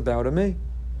world has to bow to me.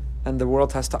 And the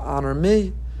world has to honor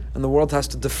me. And the world has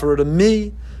to defer to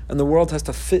me. And the world has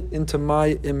to fit into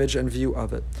my image and view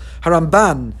of it.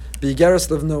 Haramban, B'Igeres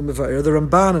Livno Mivair, the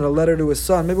Ramban in a letter to his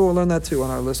son, maybe we'll learn that too on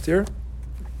our list here.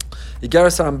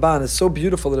 Igeres Ramban is so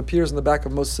beautiful, it appears in the back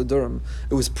of most Siddurim.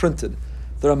 It was printed.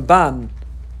 The Ramban,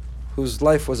 whose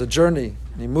life was a journey,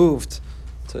 and he moved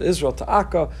to Israel, to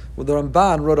Akka, well, the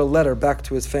Ramban wrote a letter back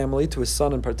to his family, to his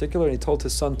son in particular, and he told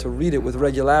his son to read it with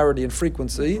regularity and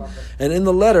frequency. And in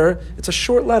the letter, it's a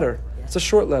short letter. It's a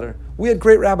short letter. We had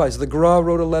great rabbis. The Gra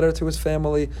wrote a letter to his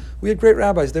family. We had great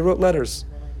rabbis. They wrote letters.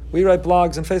 We write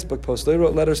blogs and Facebook posts. They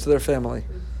wrote letters to their family.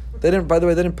 They didn't, by the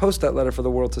way, they didn't post that letter for the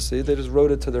world to see. They just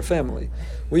wrote it to their family.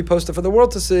 We post it for the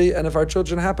world to see, and if our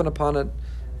children happen upon it,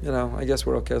 I guess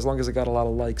we're okay, as long as it got a lot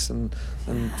of likes and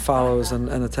follows and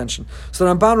attention. So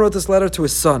Ramban wrote this letter to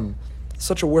his son.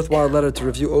 Such a worthwhile letter to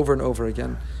review over and over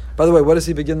again. By the way, what does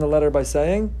he begin the letter by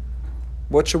saying?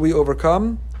 What should we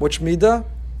overcome? Which midah?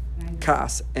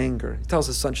 Kas, anger. He tells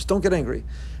his son, just don't get angry.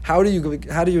 How do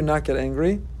you not get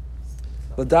angry?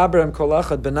 L'daber em kol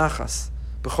echad benachas,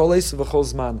 b'chol eis v'chol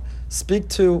zman. Speak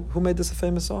to, who made this a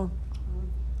famous song?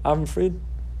 Avram Fried,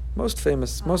 most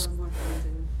famous,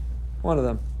 one of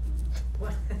them.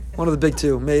 One of the big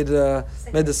two made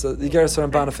this the Igeres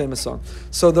Ramban a famous song.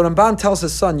 So the Ramban tells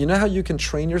his son, you know how you can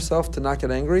train yourself to not get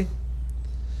angry?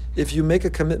 If you make a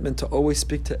commitment to always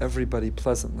speak to everybody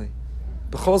pleasantly.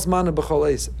 B'chol zman and b'chol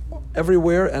eis,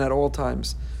 everywhere and at all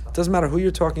times. It doesn't matter who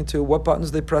you're talking to, what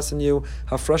buttons they press on you,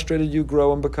 how frustrated you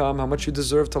grow and become, how much you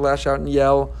deserve to lash out and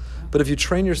yell. But if you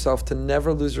train yourself to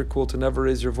never lose your cool, to never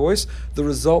raise your voice, the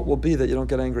result will be that you don't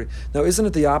get angry. Now, isn't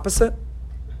it the opposite?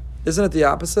 Isn't it the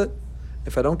opposite?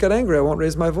 If I don't get angry, I won't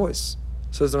raise my voice.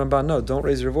 Says the Ramban, no, don't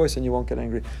raise your voice and you won't get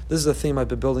angry. This is a theme I've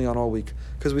been building on all week.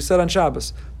 Because we said on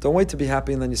Shabbos, don't wait to be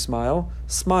happy and then you smile.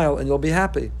 Smile and you'll be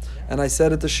happy. And I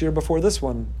said at the shir before this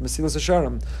one, Mesilas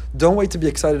Yesharim, don't wait to be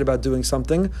excited about doing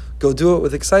something. Go do it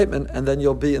with excitement and then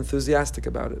you'll be enthusiastic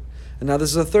about it. And now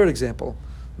this is a third example.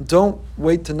 Don't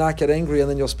wait to not get angry and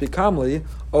then you'll speak calmly.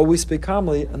 Always speak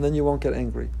calmly and then you won't get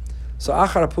angry. So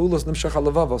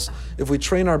if we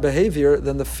train our behavior,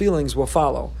 then the feelings will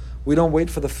follow. We don't wait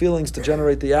for the feelings to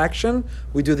generate the action.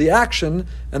 We do the action,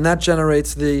 and that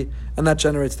generates the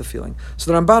feeling.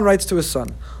 So the Ramban writes to his son,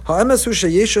 the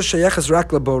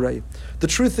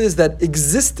truth is that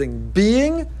existing,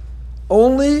 being,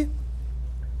 only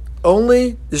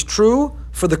is true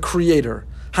for the Creator.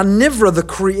 Hanivra, the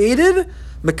created,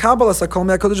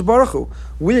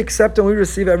 we accept and we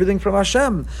receive everything from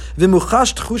Hashem. And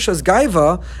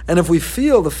if we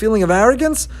feel the feeling of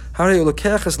arrogance, then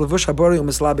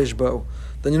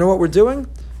you know what we're doing?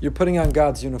 You're putting on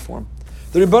God's uniform.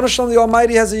 The Ribbon Shalom, the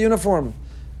Almighty, has a uniform.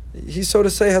 He, so to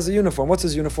say, has a uniform. What's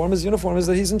his uniform? His uniform is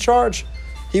that he's in charge.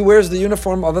 He wears the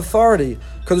uniform of authority.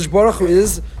 Kadosh Baruch Hu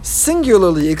is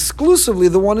singularly, exclusively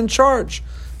the one in charge.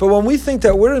 But when we think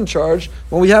that we're in charge,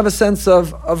 when we have a sense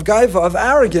of gaiva, of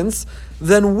arrogance,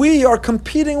 then we are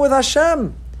competing with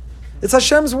Hashem. It's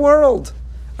Hashem's world.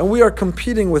 And we are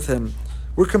competing with Him.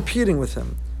 We're competing with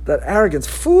Him. That arrogance,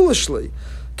 foolishly.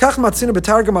 This is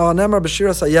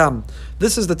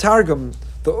the Targum.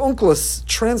 The Onkelos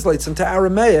translates into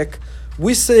Aramaic.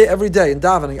 We say every day in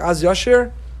davening, Az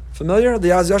Yashir, familiar?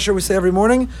 The Az Yashir we say every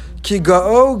morning. Ki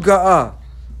ga'o ga'a.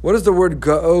 What is the word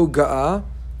ga'o ga'a?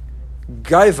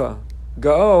 Gaiva,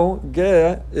 ga'o,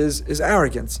 ge is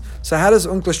arrogance. So how does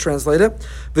Onkelos translate it?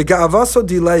 V'ga'avaso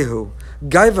dilehu,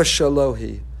 gaiva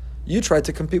shalohi. You tried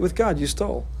to compete with God, you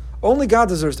stole. Only God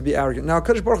deserves to be arrogant. Now,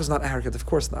 Kadosh Baruch Hu is not arrogant, of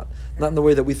course not. Not in the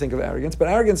way that we think of arrogance, but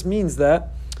arrogance means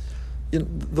that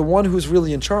the one who's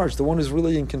really in charge, the one who's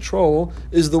really in control,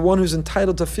 is the one who's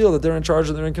entitled to feel that they're in charge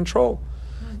and they're in control.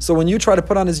 So when you try to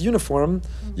put on his uniform,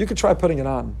 you could try putting it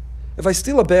on. If I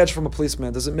steal a badge from a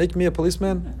policeman, does it make me a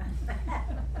policeman?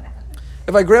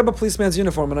 If I grab a policeman's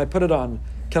uniform and I put it on,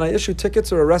 can I issue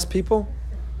tickets or arrest people?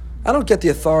 I don't get the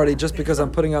authority just because I'm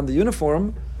putting on the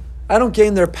uniform. I don't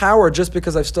gain their power just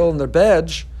because I've stolen their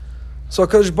badge. So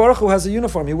HaKadosh Baruch Hu has a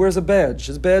uniform. He wears a badge.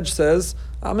 His badge says,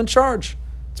 I'm in charge.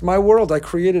 It's my world. I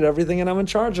created everything and I'm in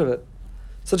charge of it.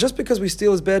 So just because we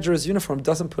steal his badge or his uniform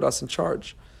doesn't put us in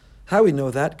charge. How do we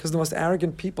know that? Because the most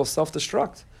arrogant people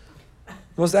self-destruct. The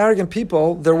most arrogant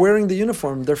people, they're wearing the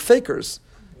uniform. They're fakers.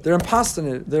 They're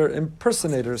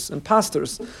impersonators,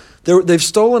 imposters. They've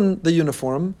stolen the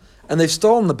uniform and they've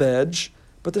stolen the badge,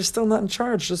 but they're still not in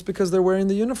charge just because they're wearing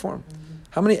the uniform.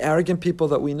 How many arrogant people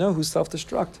that we know who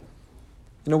self-destruct?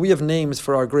 We have names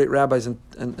for our great rabbis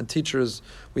and teachers.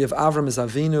 We have Avram is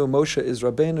Avinu, Moshe is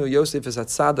Rabbeinu, Yosef is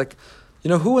Hatzadik.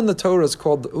 Who in the Torah is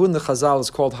called, who in the Chazal is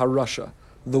called Harasha,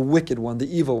 the wicked one,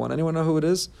 the evil one? Anyone know who it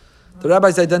is? The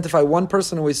rabbis identify one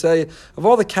person and we say, of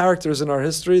all the characters in our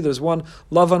history, there's one,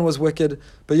 Lavan was wicked,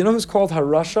 but you know who's called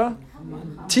Harasha?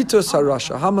 Titus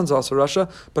Harasha. Haman's also Rasha,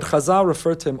 but Chazal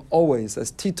refer to him always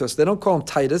as Titus. They don't call him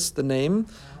Titus, the name.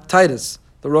 Titus,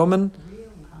 the Roman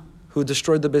who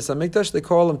destroyed the Beis HaMikdash, they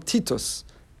call him Titus.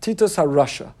 Titus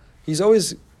Harasha. He's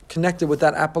always connected with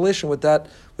that appellation, with that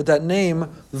name,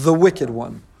 the wicked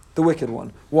one. The wicked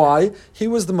one. Why? He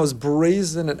was the most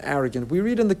brazen and arrogant. We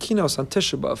read in the Kinos on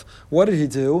Tisha B'Av. What did he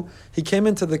do? He came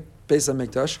into the Beis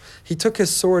HaMikdash, he took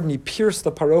his sword and he pierced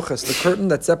the parochas, the curtain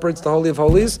that separates the Holy of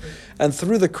Holies, and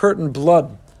through the curtain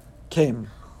blood came.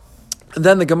 And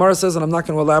then the Gemara says, and I'm not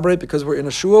going to elaborate because we're in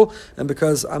a shul and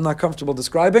because I'm not comfortable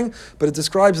describing, but it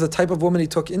describes the type of woman he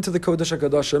took into the Kodesh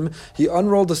HaKadoshim. He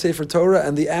unrolled the Sefer Torah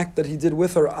and the act that he did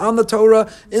with her on the Torah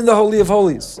in the Holy of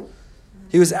Holies.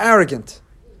 He was arrogant.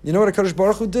 You know what HaKadosh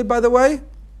Baruch Hu did, by the way?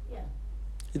 Yeah.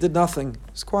 He did nothing.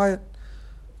 He was quiet.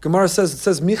 Gemara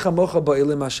says, Micha mocha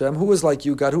ba'ilim Hashem. Who is like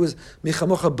you, God? Who is Micha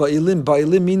mocha ba'ilim?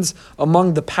 Ba'ilim means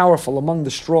among the powerful, among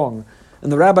the strong.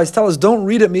 And the rabbis tell us, don't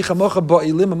read it Micha mocha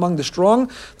ba'ilim, among the strong.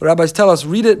 The rabbis tell us,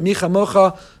 read it Micha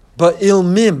mocha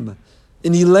ba'ilmim.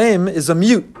 An Elaim is a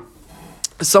mute,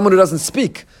 someone who doesn't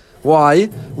speak. Why?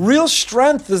 Real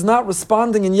strength is not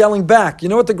responding and yelling back. You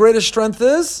know what the greatest strength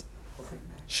is?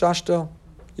 Shashtel.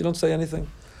 You don't say anything.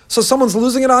 So someone's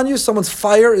losing it on you, someone's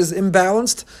fire is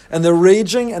imbalanced, and they're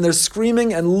raging, and they're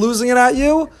screaming and losing it at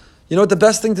you. You know what the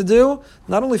best thing to do?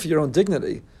 Not only for your own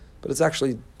dignity, but it's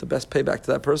actually the best payback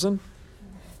to that person.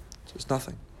 There's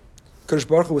nothing. Kadosh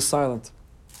Baruch Hu was silent.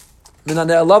 The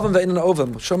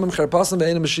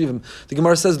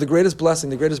Gemara says the greatest blessing,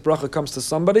 the greatest bracha comes to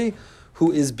somebody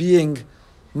who is being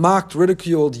mocked,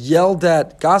 ridiculed, yelled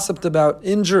at, gossiped about,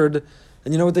 injured.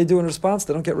 And you know what they do in response?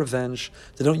 They don't get revenge.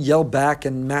 They don't yell back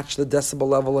and match the decibel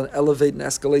level and elevate and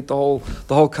escalate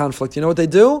the whole conflict. You know what they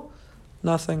do?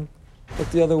 Nothing.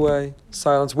 Look the other way.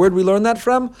 Silence. Where did we learn that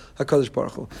from? HaKadosh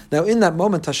Baruch Hu. Now in that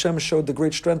moment, Hashem showed the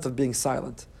great strength of being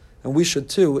silent. And we should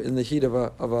too in the heat of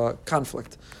a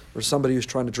conflict, or somebody who's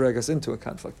trying to drag us into a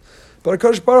conflict. But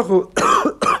HaKadosh Baruch Hu,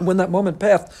 when that moment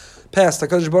passed,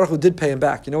 HaKadosh Baruch Hu did pay him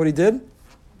back. You know what he did?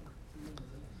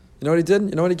 You know what he did?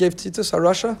 You know what he gave Titus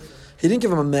HaRasha? He didn't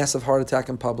give him a massive heart attack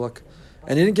in public.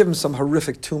 And he didn't give him some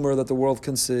horrific tumor that the world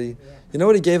can see. You know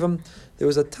what he gave him? There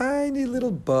was a tiny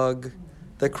little bug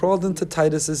that crawled into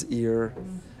Titus's ear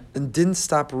and didn't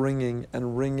stop ringing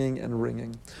and ringing and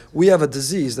ringing. We have a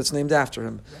disease that's named after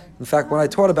him. In fact, when I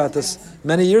taught about this,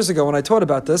 many years ago when I taught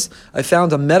about this, I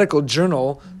found a medical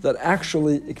journal that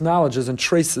actually acknowledges and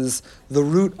traces the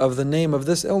root of the name of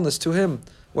this illness to him.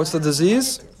 What's the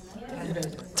disease?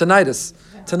 Tinnitus.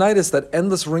 Tinnitus, that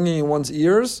endless ringing in one's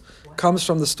ears, comes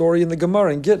from the story in the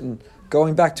Gemara in Gittin,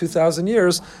 going back 2,000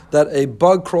 years, that a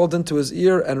bug crawled into his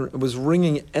ear and was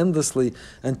ringing endlessly.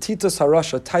 And Titus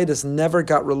HaRasha, Titus, never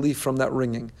got relief from that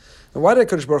ringing. And why did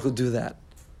HaKadosh Baruch Hu do that?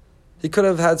 He could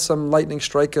have had some lightning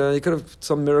strike, he could have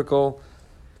some miracle.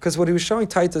 Because what he was showing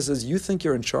Titus is, you think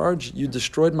you're in charge, you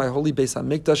destroyed my holy Beis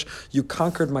HaMikdash, you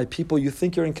conquered my people, you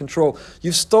think you're in control,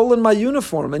 you've stolen my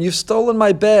uniform and you've stolen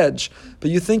my badge, but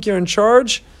you think you're in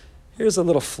charge? Here's a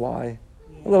little fly,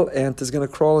 a little ant is going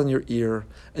to crawl in your ear,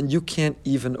 and you can't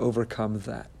even overcome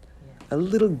that. A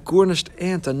little garnished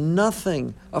ant, a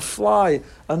nothing, a fly,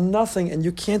 a nothing, and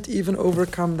you can't even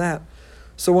overcome that.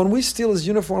 So when we steal his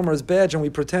uniform or his badge and we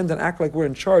pretend and act like we're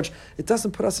in charge, it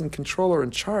doesn't put us in control or in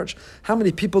charge. How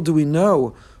many people do we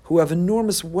know who have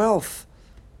enormous wealth,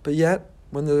 but yet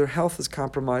when their health is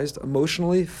compromised,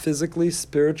 emotionally, physically,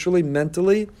 spiritually,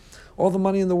 mentally, all the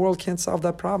money in the world can't solve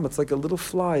that problem. It's like a little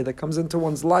fly that comes into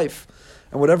one's life,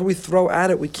 and whatever we throw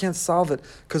at it, we can't solve it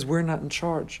because we're not in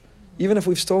charge. Even if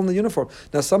we've stolen the uniform.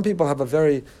 Now, some people have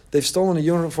they've stolen a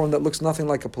uniform that looks nothing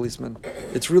like a policeman.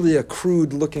 It's really a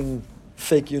crude-looking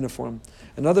fake uniform.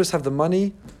 And others have the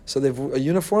money, so they've a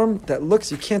uniform that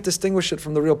looks, you can't distinguish it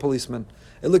from the real policeman.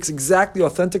 It looks exactly,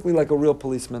 authentically like a real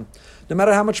policeman. No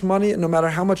matter how much money and no matter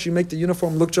how much you make the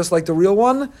uniform look just like the real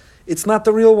one, it's not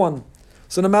the real one.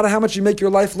 So no matter how much you make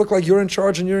your life look like you're in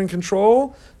charge and you're in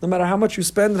control, no matter how much you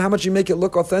spend and how much you make it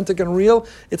look authentic and real,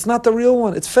 it's not the real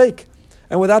one, it's fake.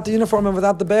 And without the uniform and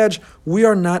without the badge, we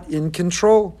are not in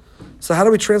control. So how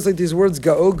do we translate these words,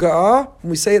 ga'o ga'a? And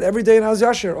we say it every day in Az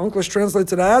Yashir. Onkelos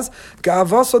translates it as,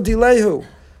 ga'avaso dilehu.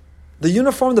 The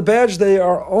uniform, the badge, they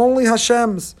are only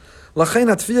Hashem's. L'chein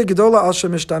hatfiya gedola al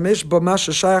shemishtamesh b'ma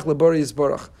sheshayach lebori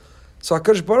yisborach. So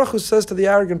HaKadosh Baruch Hu says to the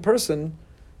arrogant person,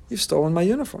 you've stolen my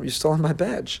uniform, you've stolen my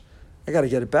badge. I got to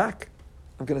get it back.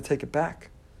 I'm going to take it back.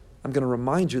 I'm going to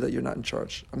remind you that you're not in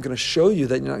charge. I'm going to show you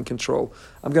that you're not in control.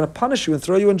 I'm going to punish you and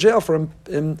throw you in jail for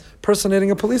impersonating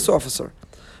a police officer.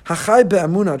 Hachai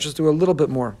be'amuna, just do a little bit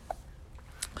more.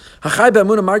 Hachai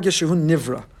be'amuna margya shehu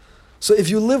nivra. So if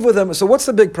you live with them, so what's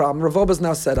the big problem? Rav Oba's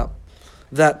now set up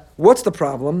that what's the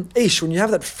problem? Eish, when you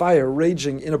have that fire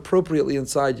raging inappropriately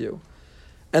inside you,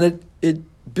 and it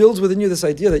builds within you this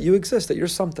idea that you exist, that you're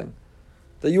something,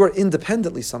 that you are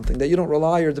independently something, that you don't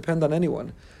rely or depend on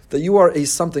anyone, that you are a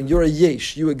something, you're a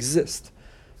yesh, you exist.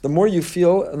 The more you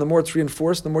feel and the more it's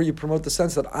reinforced, the more you promote the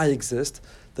sense that I exist,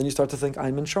 then you start to think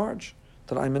I'm in charge.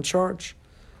 That I'm in charge.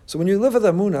 So when you live with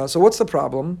Amunah, so what's the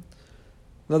problem?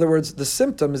 In other words, the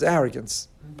symptom is arrogance.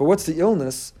 But what's the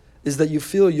illness is that you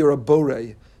feel you're a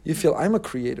borei. You feel I'm a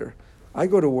creator. I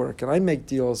go to work and I make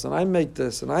deals and I make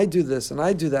this and I do this and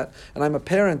I do that. And I'm a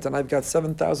parent and I've got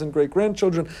 7,000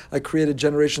 great-grandchildren. I created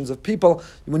generations of people.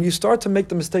 When you start to make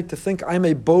the mistake to think I'm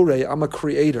a borei, I'm a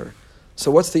creator.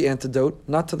 So what's the antidote?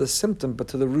 Not to the symptom, but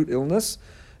to the root illness,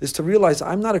 is to realize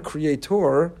I'm not a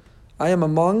creator. I am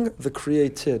among the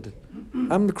created.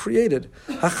 I'm the created.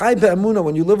 Hachai be'amuna,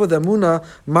 when you live with amuna,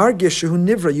 margish shehu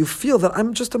nivra, you feel that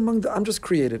I'm just I'm just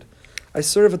created. I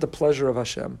serve at the pleasure of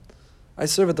Hashem. I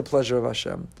serve at the pleasure of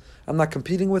Hashem. I'm not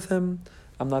competing with Him.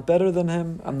 I'm not better than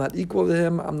him. I'm not equal to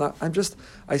him.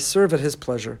 I serve at his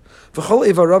pleasure.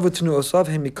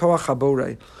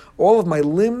 All of my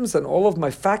limbs and all of my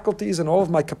faculties and all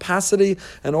of my capacity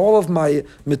and all of my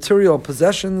material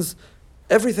possessions,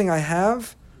 everything I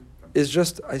have is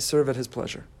just, I serve at his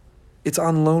pleasure. It's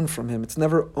on loan from him. It's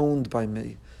never owned by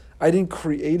me. I didn't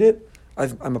create it.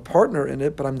 I'm a partner in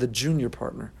it, but I'm the junior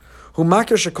partner. Every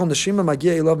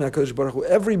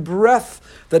breath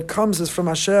that comes is from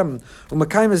Hashem.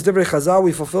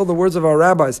 We fulfill the words of our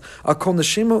rabbis.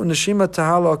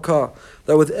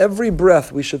 That with every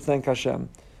breath we should thank Hashem.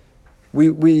 I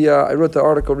wrote the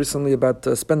article recently about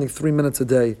spending 3 minutes a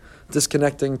day,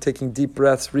 disconnecting, taking deep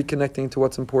breaths, reconnecting to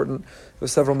what's important. It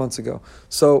was several months ago.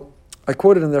 So I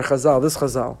quoted in their Chazal, this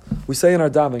Chazal. We say in our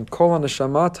davening, Kol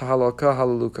HaNeshama Tahalaka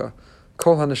Halaluka.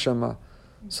 Kol HaNeshama.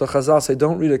 So Chazal say,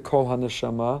 don't read it Kol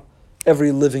HaNeshama.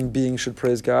 Every living being should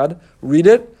praise God. Read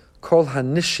it Kol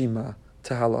HaNishima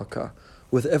Tahalaka.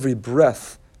 With every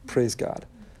breath, praise God.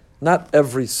 Not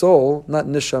every soul, not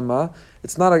nishama.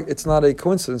 It's not a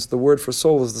coincidence. The word for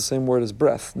soul is the same word as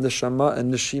breath, nishama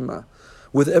and nishima.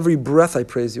 With every breath I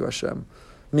praise you, Hashem.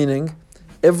 Meaning,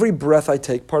 every breath I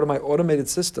take, part of my automated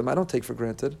system, I don't take for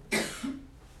granted.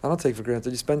 I don't take for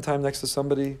granted. You spend time next to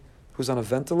somebody who's on a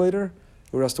ventilator,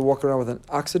 who has to walk around with an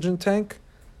oxygen tank.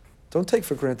 Don't take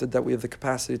for granted that we have the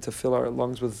capacity to fill our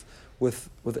lungs with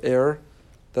air,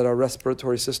 that our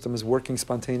respiratory system is working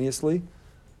spontaneously.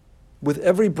 With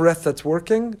every breath that's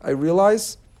working, I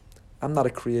realize I'm not a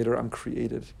creator, I'm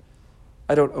created.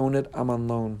 I don't own it, I'm on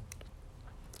loan.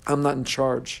 I'm not in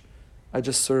charge. I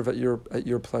just serve at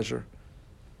your pleasure.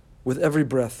 With every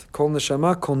breath. Kol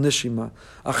neshama, kol nishima.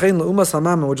 Achein le'umas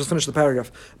hamam, we'll just finish the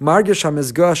paragraph. Margish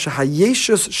hamizgah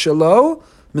shehayeshus shelo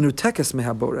menutekes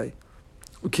mehaborei.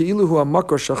 U'ki'ilu hu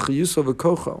hamakor shachiyuso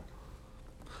v'kocho.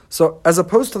 So, as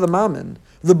opposed to the mammon,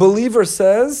 the believer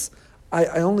says, I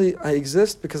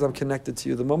exist because I'm connected to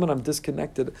you. The moment I'm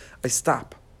disconnected, I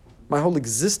stop. My whole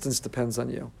existence depends on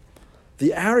you.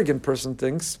 The arrogant person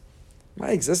thinks, my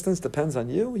existence depends on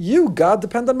you. You, God,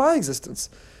 depend on my existence.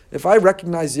 If I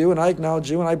recognize you and I acknowledge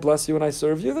you and I bless you and I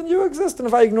serve you, then you exist. And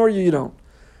if I ignore you, you don't.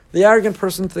 The arrogant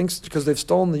person thinks because they've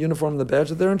stolen the uniform and the badge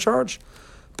that they're in charge.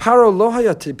 Paro lo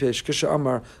haya tipesh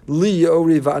k'she'amar li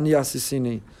ye'ori va'ani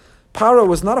asisini. Paro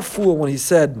was not a fool when he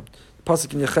said,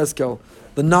 Pasuk in Yechezkel,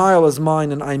 the Nile is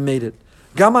mine and I made it.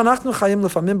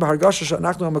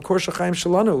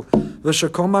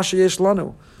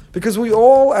 Because we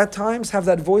all at times have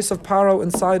that voice of Paro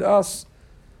inside us.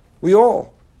 We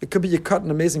all. It could be you cut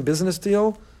an amazing business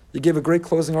deal, you gave a great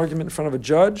closing argument in front of a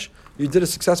judge, you did a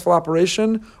successful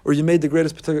operation, or you made the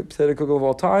greatest potato cook of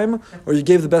all time, or you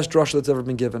gave the best drush that's ever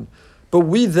been given. But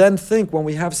we then think when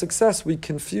we have success, we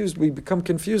become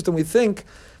confused and we think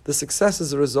the success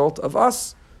is a result of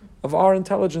us, of our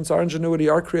intelligence, our ingenuity,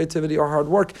 our creativity, our hard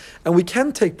work. And we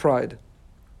can take pride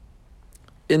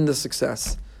in the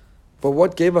success. But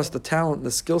what gave us the talent and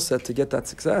the skill set to get that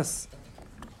success?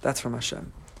 That's from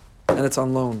Hashem. And it's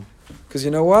on loan. Because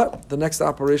you know what? The next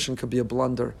operation could be a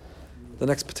blunder. The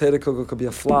next potato cook could be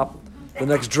a flop. The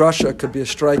next drasha could be a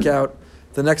strikeout.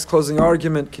 The next closing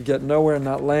argument could get nowhere and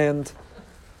not land.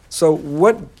 So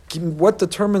what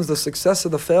determines the success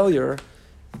of the failure?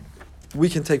 We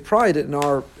can take pride in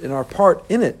our part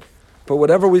in it, but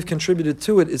whatever we've contributed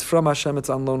to it is from Hashem. It's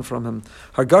on loan from Him.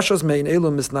 Hargashos mein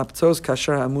elu misnaptos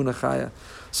kasher ha'amuna chaya.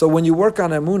 So when you work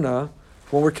on emuna,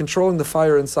 when we're controlling the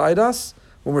fire inside us,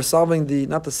 when we're solving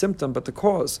not the symptom but the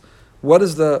cause, what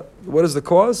is the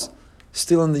cause?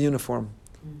 Stealing the uniform,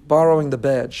 borrowing the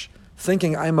badge,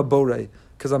 thinking I'm a borei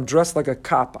because I'm dressed like a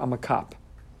cop. I'm a cop.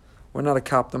 We're not a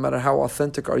cop. No matter how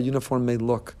authentic our uniform may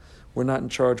look, we're not in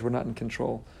charge. We're not in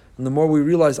control. And the more we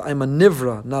realize I'm a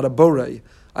nivra, not a borei,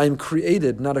 I am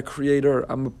created, not a creator.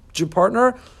 I'm a Jew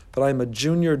partner, but I'm a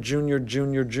junior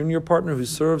partner who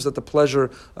serves at the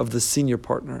pleasure of the senior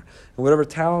partner. And whatever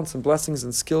talents and blessings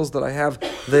and skills that I have,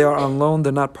 they are on loan.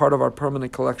 They're not part of our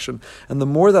permanent collection. And the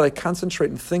more that I concentrate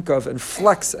and think of and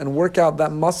flex and work out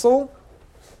that muscle,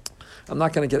 I'm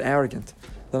not going to get arrogant.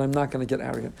 Then I'm not going to get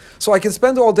arrogant. So I can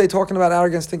spend all day talking about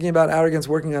arrogance, thinking about arrogance,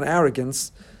 working on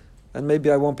arrogance, and maybe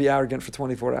I won't be arrogant for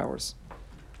 24 hours.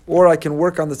 Or I can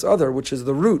work on this other, which is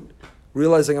the root,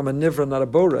 realizing I'm a nivra, not a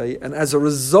borei, and as a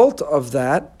result of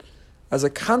that, as a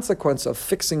consequence of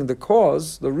fixing the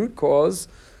cause, the root cause,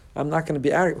 I'm not going to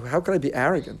be arrogant. How could I be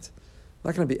arrogant? I'm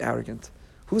not going to be arrogant.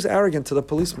 Who's arrogant to the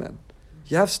policeman?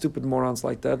 You have stupid morons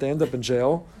like that. They end up in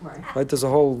jail. Right? There's a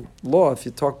whole law. If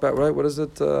you talk about, right, what is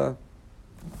it?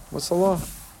 What's the law?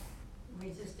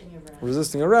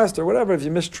 Resisting arrest or whatever. If you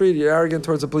mistreat, you're arrogant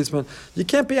towards a policeman. You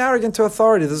can't be arrogant to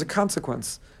authority. There's a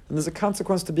consequence. and there's a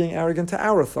consequence to being arrogant to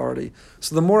our authority.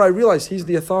 So the more I realize he's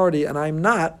the authority and I'm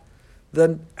not,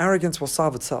 then arrogance will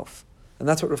solve itself. And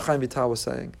that's what Rav Chaim Vital was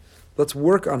saying. Let's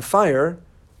work on fire,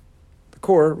 the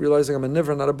core, realizing I'm a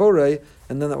nivra, not a borei,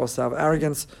 and then that will solve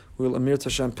arrogance. We will, Amir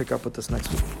Tashem, pick up with this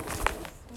next week.